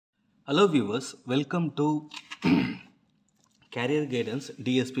Hello viewers, welcome to Career Guidance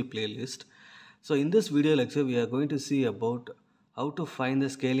DSP playlist. So in this video lecture we are going to see about how to find the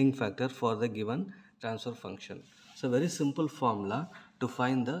scaling factor for the given transfer function. So very simple formula to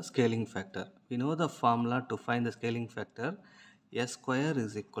find the scaling factor. We know the formula to find the scaling factor. S square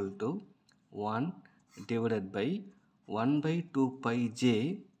is equal to 1 divided by 1 by 2 pi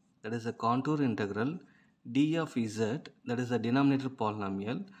j, that is a contour integral, d of z, that is the denominator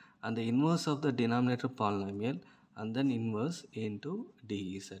polynomial, and the inverse of the denominator polynomial, and then inverse into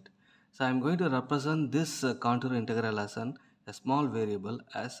dz. So I am going to represent this contour integral as a small variable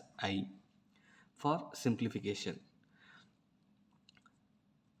as I for simplification.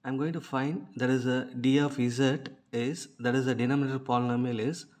 I am going to find that is a d of z is, that is the denominator polynomial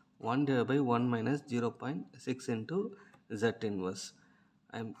is 1 divided by 1 minus 0.6 into z inverse.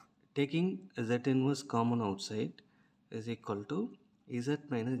 I am taking z inverse common outside is equal to z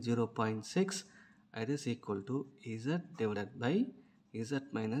minus 0.6, it is equal to z divided by z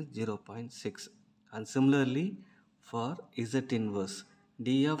minus 0.6. And similarly for z inverse,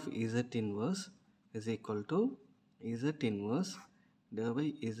 d of z inverse is equal to z inverse divided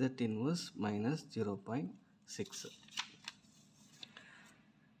by z inverse minus 0.6.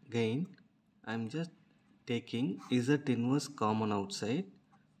 Again, I am just taking z inverse common outside,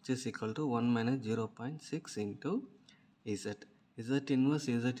 which is equal to 1 minus 0.6 into z. Z inverse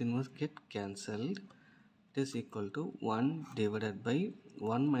get cancelled. It is equal to 1 divided by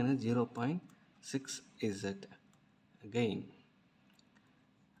 1 minus 0.6 z. Again,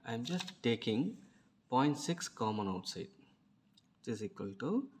 I am just taking 0.6 common outside, which is equal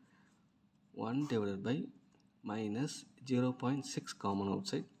to 1 divided by minus 0.6 common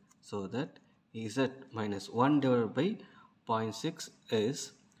outside, so that z minus 1 divided by 0.6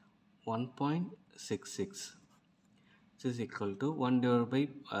 is 1.66, which is equal to 1 divided by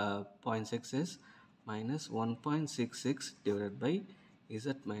 0.6 is minus 1.66 divided by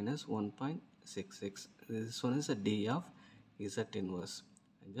z minus 1.66. This one is a d of z inverse.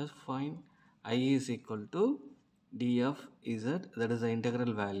 And just find I is equal to d of z, that is the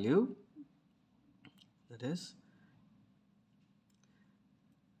integral value, that is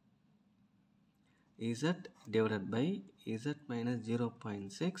z divided by z minus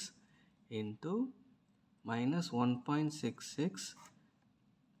 0.6 into minus 1.66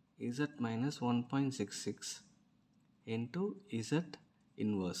 z minus 1.66 into z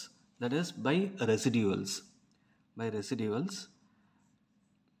inverse, that is by residuals.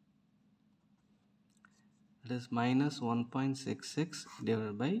 That is minus 1.66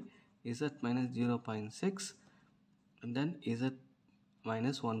 divided by z minus 0.6 and then z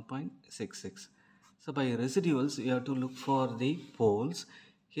minus 1.66. So by residuals you have to look for the poles.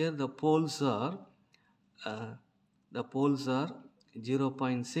 Here the poles are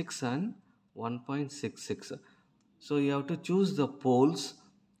 0.6 and 1.66. So you have to choose the poles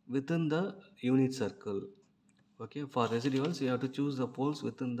within the unit circle. Okay, for residuals you have to choose the poles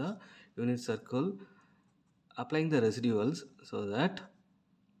within the unit circle, applying the residuals, so that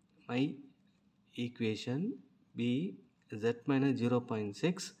my equation be z minus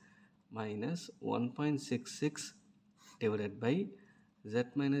 0.6 minus 1.66 divided by z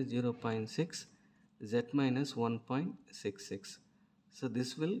minus 0.6 z minus 1.66. So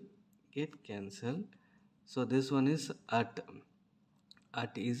this will get cancelled. So this one is at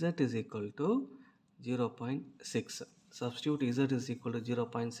z is equal to 0.6. Substitute z is equal to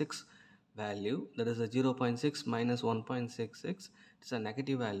 0.6 value, that is a 0.6 minus 1.66. It's a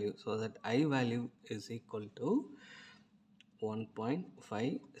negative value, so that I value is equal to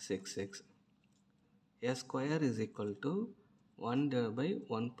 1.566. S square is equal to 1 divided by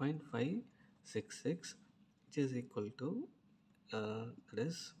 1.566, which is equal to that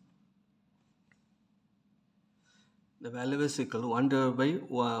is the value is equal to 1 divided by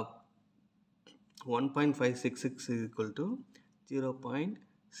 1.566 is equal to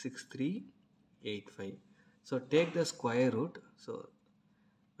 0.6385. So take the square root. So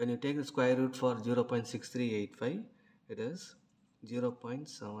when you take the square root for 0.6385, it is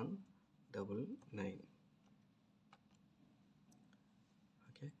 0.799.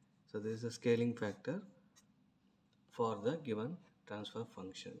 Okay, so this is the scaling factor for the given transfer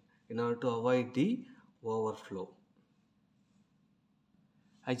function in order to avoid the overflow.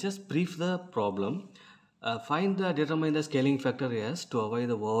 I just brief the problem. Determine the scaling factor S to avoid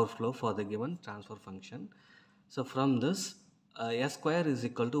the overflow for the given transfer function. So from this, S square is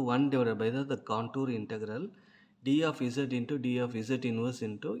equal to 1 divided by the contour integral d of z into d of z inverse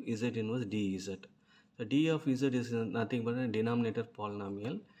into z inverse dz. So d of z is nothing but a denominator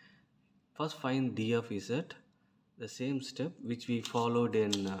polynomial. First find d of z, the same step which we followed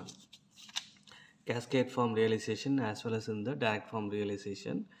in cascade form realization as well as in the direct form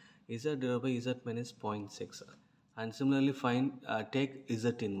realization, z divided by z minus zero point 0.6. And similarly find take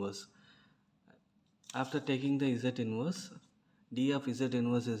z inverse. After taking the z inverse, d of z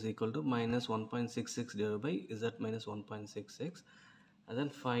inverse is equal to minus 1.66 divided by z minus 1.66, and then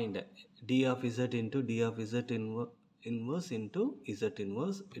find d of z into d of z inverse into z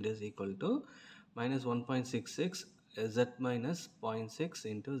inverse, it is equal to minus 1.66 z minus zero point 0.6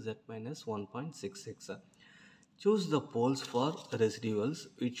 into z minus 1.66. Choose the poles for residuals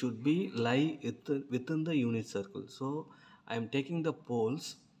which should be lie within the unit circle. So I am taking the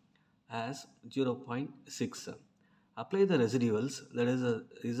poles as 0.6. Apply the residuals, that is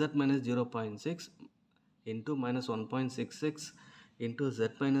z minus 0.6 into minus 1.66 into z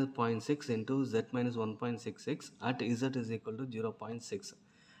minus zero point 0.6 into z minus 1.66 at z is equal to 0.6.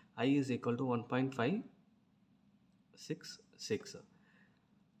 I is equal to 1.566.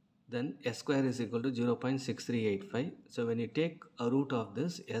 Then s square is equal to 0.6385. So when you take a root of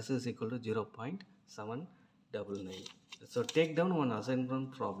this, s is equal to 0.799. So take down one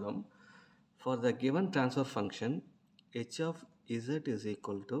assignment problem. For the given transfer function, h of z is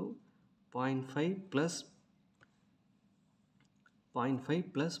equal to zero point 0.5 plus zero point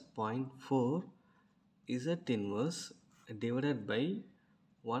 0.5 plus zero point 0.4 z inverse divided by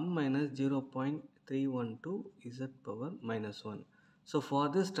 1 minus 0.312 z power minus 1. So for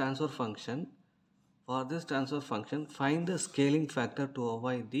this transfer function, find the scaling factor to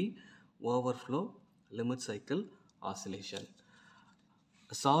avoid the overflow limit cycle oscillation.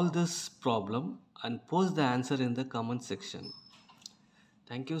 Solve this problem and post the answer in the comment section.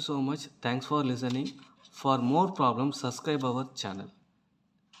 Thank you so much. Thanks for listening. For more problems, subscribe our channel.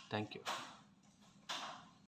 Thank you.